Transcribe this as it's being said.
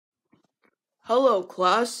Hello,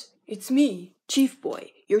 class. It's me, Chief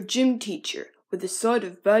Boy, your gym teacher, with the son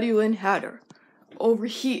of Batty Lynn Hatter. Over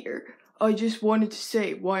here, I just wanted to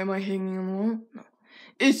say, why am I hanging on the wall? No.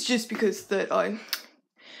 It's just because that I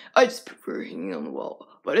just prefer hanging on the wall.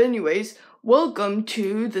 But anyways, welcome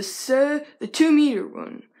to the 2-meter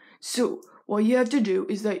run. So, what you have to do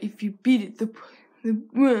is that if you beat the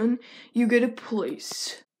run, you get a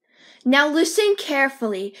place. Now listen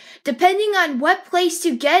carefully. Depending on what place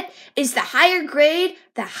you get is the higher grade,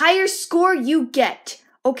 the higher score you get.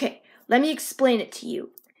 Okay, let me explain it to you.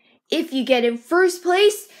 If you get in first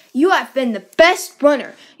place, you have been the best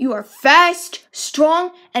runner. You are fast,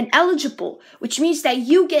 strong, and eligible, which means that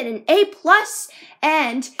you get an A+,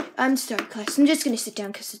 and I'm sorry, class, I'm just going to sit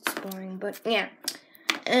down because it's boring, but yeah.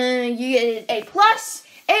 You get an A+,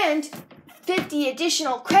 and 50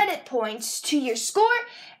 additional credit points to your score,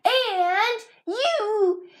 and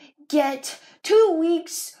you get 2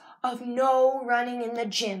 weeks of no running in the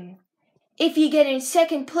gym. If you get in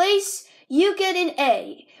second place, you get an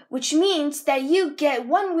A, which means that you get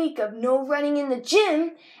 1 week of no running in the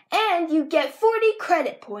gym, and you get 40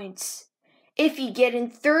 credit points. If you get in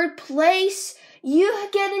third place, you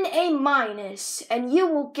get an A-, and you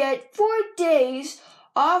will get 4 days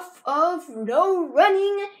off of no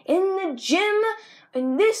running in the gym,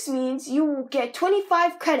 and this means you will get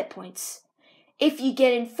 25 credit points. If you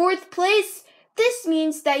get in fourth place, this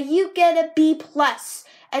means that you get a B+,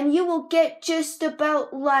 and you will get just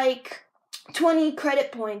about like 20 credit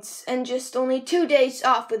points and just only 2 days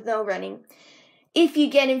off with no running. If you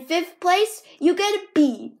get in fifth place, you get a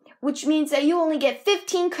B, which means that you only get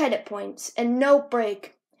 15 credit points and no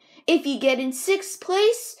break. If you get in sixth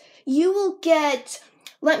place, you will get,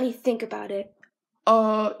 let me think about it.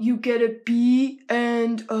 You get a B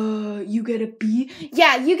and, you get a B?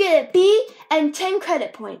 Yeah, you get a B and 10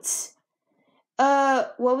 credit points.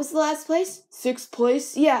 What was the last place? Sixth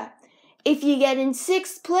place? Yeah. If you get in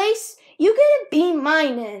sixth place, you get a B-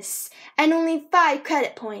 and only 5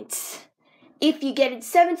 credit points. If you get in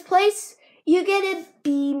seventh place, you get a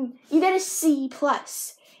C+.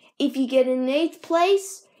 If you get in eighth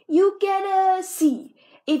place, you get a C.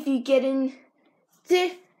 If you get in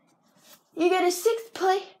you get a sixth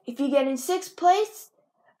place. If you get in sixth place,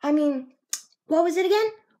 what was it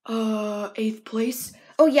again? Eighth place.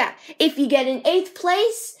 Oh yeah, if you get in eighth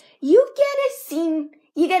place, you get a C.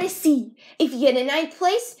 You get a C. If you get in ninth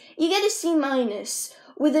place, you get a C-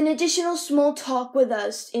 with an additional small talk with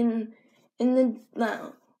us in the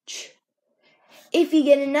lounge. If you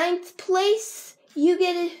get in ninth place, you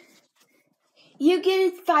get a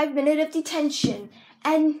 5-minute of detention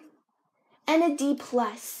and a D+.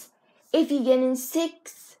 If you get in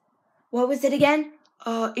sixth, what was it again?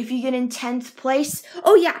 If you get in 10th place.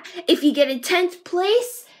 Oh yeah, if you get in 10th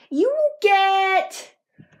place, you will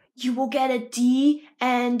get a D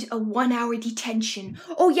and a 1-hour detention.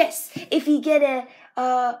 Oh yes, if you get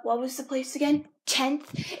what was the place again?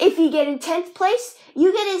 10th. If you get in 10th place,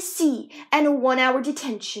 you get a C and a 1-hour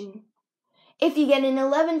detention. If you get in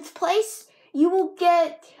 11th place, you will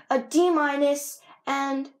get a D-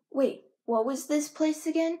 and wait, what was this place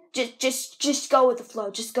again? Just go with the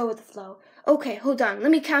flow. Just go with the flow. Okay, hold on.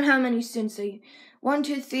 Let me count how many students are you. 1,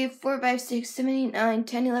 2, 3, 4, 5, 6, 7, 8, 9,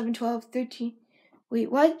 10, 11, 12, 13. Wait,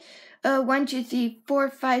 what? 1, 2, 3, 4,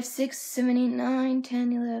 5, 6, 7, 8, 9,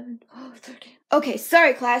 10, 11, 12, 13. Okay,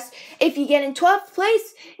 sorry, class. If you get in 12th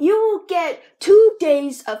place, you will get 2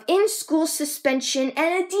 days of in-school suspension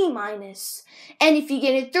and a D-. And if you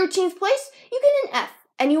get in 13th place, you get an F,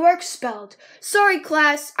 and you are expelled. Sorry,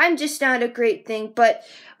 class. I'm just not a great thing, but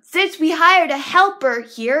since we hired a helper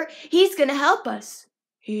here, he's gonna help us.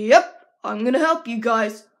 Yep, I'm gonna help you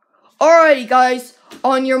guys. Alrighty, guys.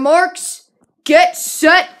 On your marks, get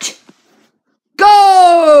set,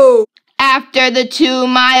 go! After the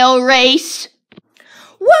 2-mile race.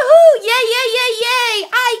 Woohoo! Yay!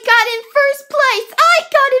 I got in first place!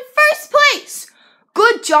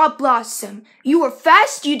 Good job, Blossom. You were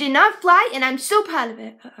fast, you did not fly, and I'm so proud of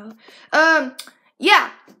it.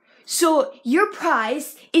 Yeah. So your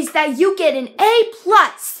prize is that you get an A+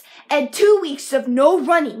 and 2 weeks of no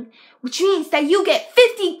running, which means that you get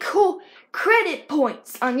 50 credit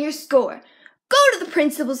points on your score. Go to the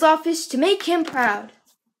principal's office to make him proud.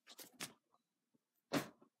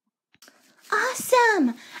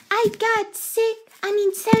 Awesome! I got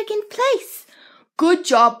second place. Good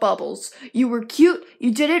job, Bubbles. You were cute,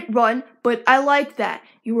 you didn't run, but I like that.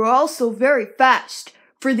 You were also very fast.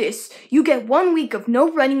 For this, you get 1 week of no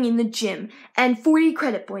running in the gym and 40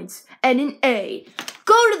 credit points and an A.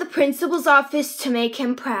 Go to the principal's office to make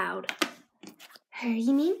him proud. Her,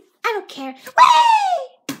 you mean? I don't care.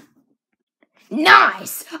 Whee!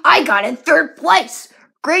 Nice! I got in 3rd place.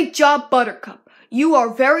 Great job, Buttercup. You are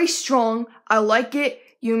very strong. I like it.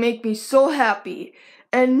 You make me so happy.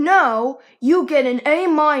 And now you get an A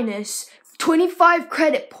minus, 25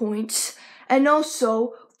 credit points, and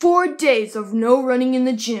also 4 days of no running in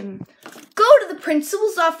the gym. Go to the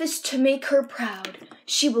principal's office to make her proud.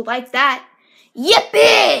 She will like that.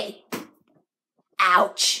 Yippee!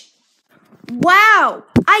 Ouch! Wow!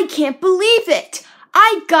 I can't believe it!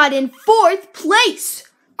 I got in 4th place!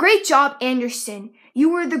 Great job, Anderson. You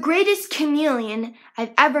were the greatest chameleon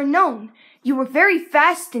I've ever known. You were very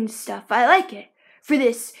fast and stuff. I like it. For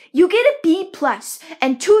this, you get a B plus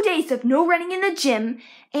and 2 days of no running in the gym,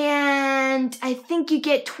 and I think you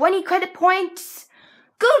get 20 credit points.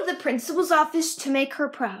 Go to the principal's office to make her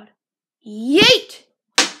proud. Yeet!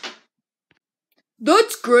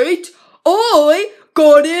 That's great. I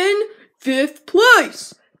got in 5th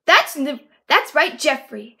place. That's right,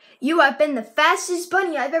 Jeffrey. You have been the fastest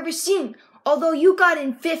bunny I've ever seen, although you got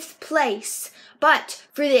in 5th place. But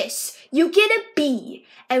for this, you get a B,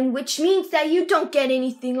 and which means that you don't get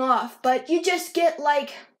anything off, but you just get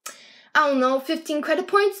 15 credit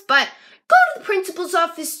points. But go to the principal's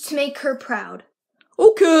office to make her proud.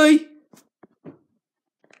 Okay.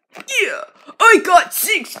 Yeah, I got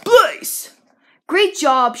 6th place. Great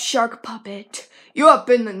job, Shark Puppet. You have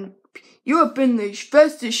been the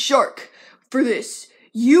fastest shark. For this,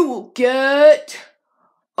 you will get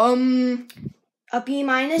a B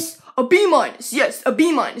minus. A B minus, yes, a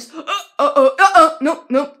B minus.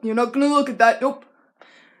 Nope, you're not gonna look at that, nope.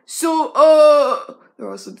 So, there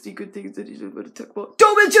are some secret things that he's about to talk about.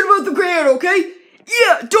 Don't mention about the creator, okay?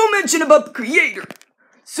 Yeah, don't mention about the creator.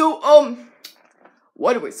 So,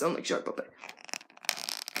 why do I sound like Shark Puppet?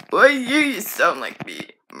 Why you sound like me?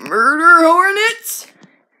 Murder hornets?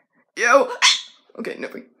 Yo, okay,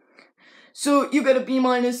 never. So, you got a B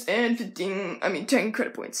minus and 10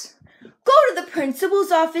 credit points. Go to the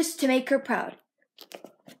principal's office to make her proud.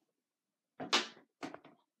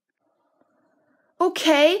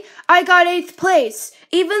 Okay, I got 8th place.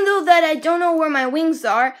 Even though that I don't know where my wings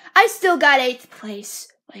are, I still got 8th place.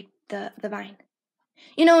 Like the vine.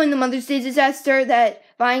 You know, in the Mother's Day disaster, that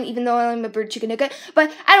vine, even though I'm a bird chicken nugget,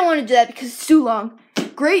 but I don't want to do that because it's too long.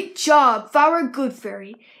 Great job, Flower Good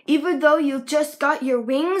Fairy. Even though you just got your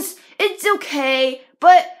wings, it's okay,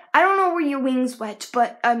 but I don't know where your wings went.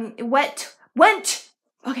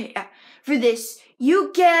 Okay, yeah. For this,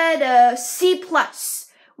 you get a C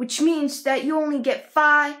plus, which means that you only get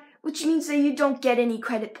 5, which means that you don't get any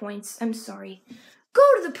credit points. I'm sorry. Go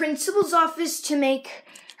to the principal's office to make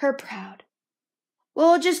her proud. Well,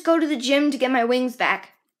 I'll just go to the gym to get my wings back.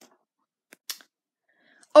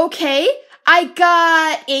 Okay, I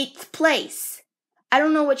got 8th place. I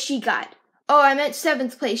don't know what she got. Oh, I meant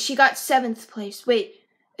 7th place. She got 7th place. Wait,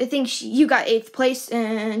 I think you got 8th place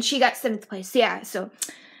and she got 7th place. Yeah, so.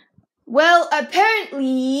 Well,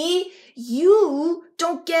 apparently you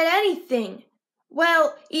don't get anything.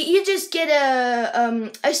 Well, you just get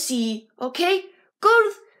a C, okay?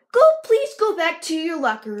 Please go back to your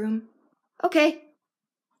locker room. Okay.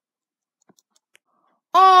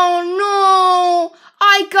 Oh no!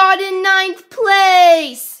 I got in 9th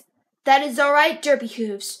place! That is alright, Derby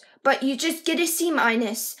Hooves, but you just get a C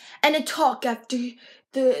minus and a talk after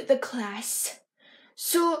the class.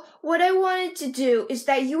 So, what I wanted to do is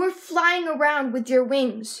that you were flying around with your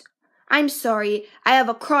wings. I'm sorry, I have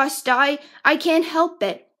a crossed eye. I can't help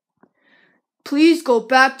it. Please go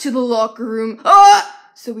back to the locker room,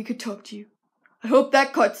 so we could talk to you. I hope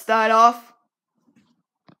that cuts that off.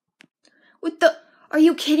 Are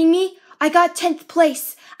you kidding me? I got 10th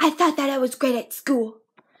place. I thought that I was great at school.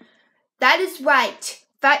 That is right,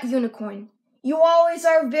 Fat Unicorn. You always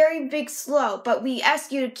are very big slow, but we ask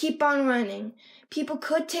you to keep on running. People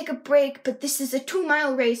could take a break, but this is a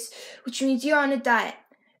 2-mile race, which means you're on a diet.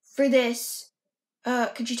 For this,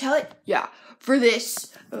 could you tell it? Yeah, for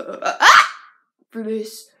this,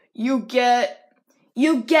 you get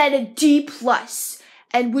a D plus,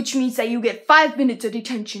 and which means that you get 5 minutes of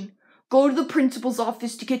detention. Go to the principal's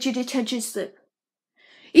office to get your detention slip.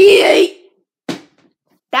 Yeet!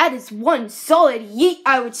 That is one solid yeet,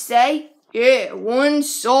 I would say. Yeah, one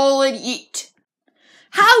solid yeet.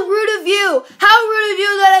 How rude of you! How rude of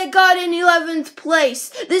you that I got in 11th place!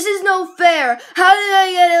 This is no fair! How did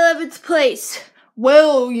I get 11th place?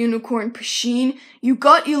 Well, Unicorn Pasheen, you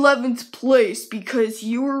got 11th place because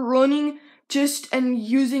you were running and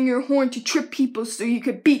using your horn to trip people so you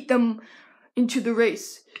could beat them into the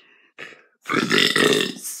race. For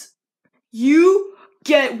this, you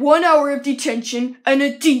get 1 hour of detention and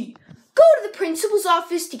a D. Go to the principal's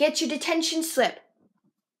office to get your detention slip.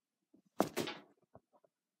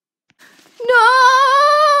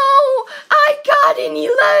 No! I got in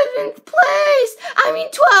 11th place!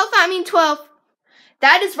 12th.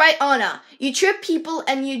 That is right, Anna. You trip people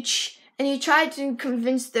and you try to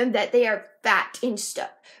convince them that they are fat and stuff.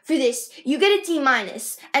 For this, you get a D-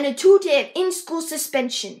 and a 2-day of in-school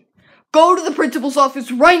suspension. Go to the principal's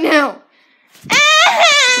office right now.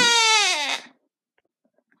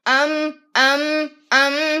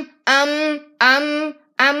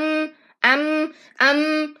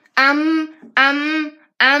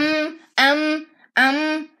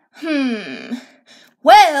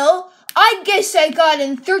 Well, I guess I got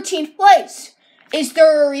in 13th place. Is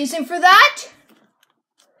there a reason for that?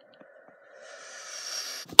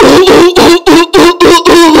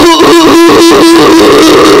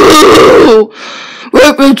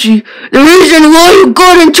 Bret Betsy, the reason why you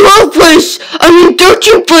got in 13th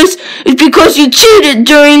place, is because you cheated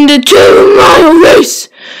during the 2-mile race.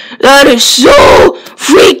 That is so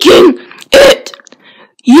freaking it.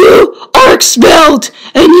 You are expelled,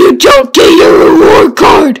 and you don't get your reward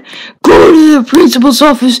card. Go to the principal's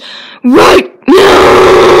office right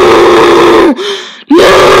now.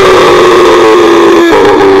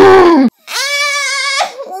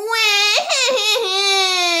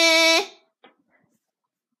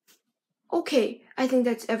 Okay, I think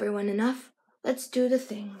that's everyone enough. Let's do the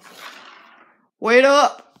thing. Wait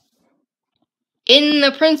up. In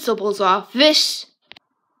the principal's office.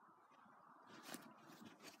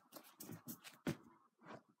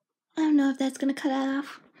 I don't know if that's gonna cut that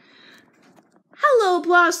off. Hello,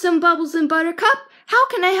 Blossom, Bubbles, and Buttercup. How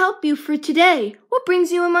can I help you for today? What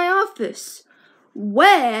brings you in my office?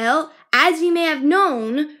 Well, as you may have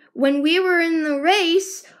known, when we were in the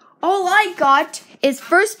race, all I got is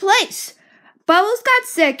first place. Bubbles got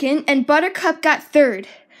second, and Buttercup got third,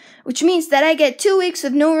 which means that I get 2 weeks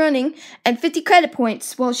of no running and 50 credit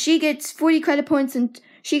points, while she gets 40 credit points and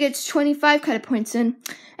she gets 25 credit points in.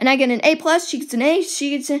 And I get an A+, she gets an A,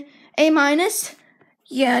 she gets an A-.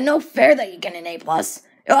 Yeah, no fair that you get an A+.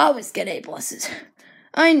 You'll always get A+.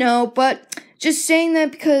 I know, but just saying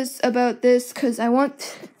that because I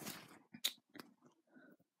want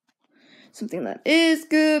something that is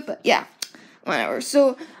good, but yeah, whatever.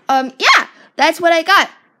 So, yeah, that's what I got.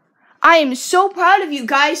 I am so proud of you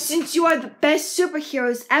guys since you are the best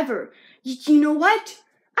superheroes ever. You know what?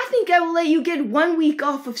 I think I will let you get 1 week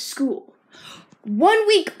off of school. 1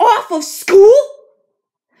 week off of school?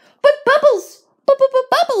 But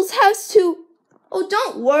Bubbles has to... Oh,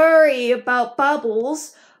 don't worry about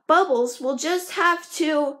Bubbles. Bubbles will just have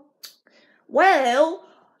to... Well,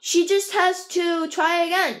 she just has to try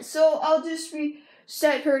again. So I'll just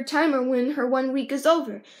reset her timer when her 1 week is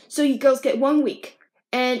over. So you girls get 1 week.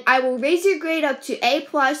 And I will raise your grade up to A+,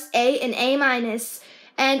 A, and A-.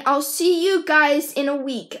 And I'll see you guys in a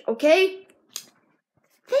week, okay?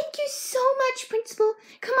 Thank you so much, Principal.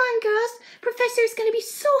 Come on, girls. Professor's gonna be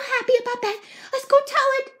so happy about that. Let's go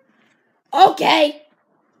tell it. Okay,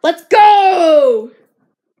 let's go!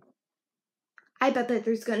 I bet that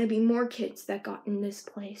there's gonna be more kids that got in this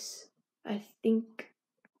place. I think.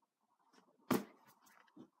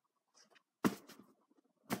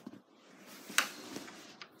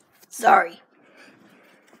 Sorry.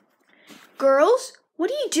 Girls, what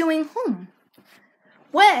are you doing home?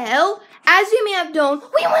 Well, as you may have known,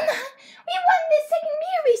 we won the second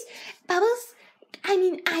meter race. Bubbles,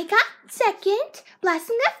 I got second,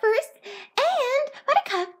 Blossom got first, and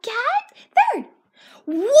Buttercup got third.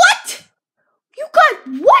 What? You got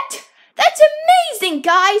what? That's amazing,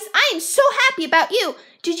 guys. I am so happy about you.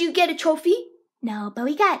 Did you get a trophy? No, but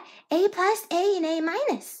we got A+, A, and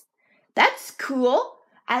A-. That's cool.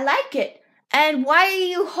 I like it. And why are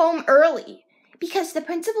you home early? Because the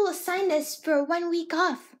principal assigned us for 1 week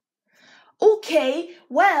off. Okay,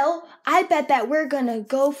 well, I bet that we're gonna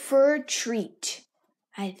go for a treat.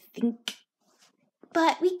 I think.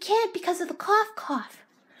 But we can't because of the cough.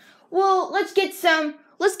 Well, let's get some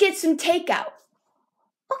takeout.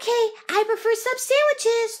 Okay, I prefer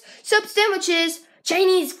sub sandwiches,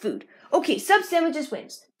 Chinese food. Okay, sub sandwiches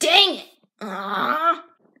wins. Dang it. Aww.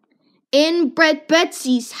 In Bret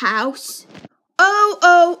Betsy's house.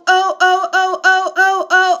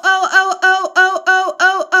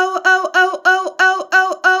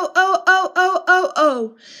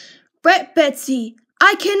 Bret Betsy,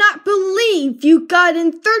 I cannot believe you got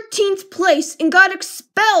in 13th place and got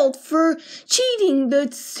expelled for cheating the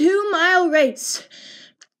 2-mile race.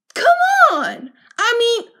 Come on!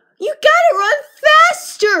 You gotta run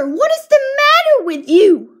faster! What is the matter with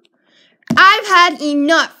you? I've had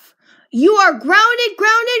enough. You are grounded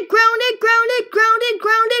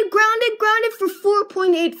for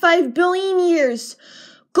 4.85 billion years.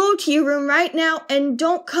 Go to your room right now and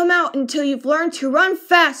don't come out until you've learned to run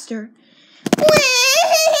faster.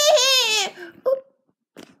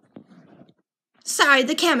 Sorry,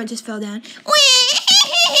 the camera just fell down.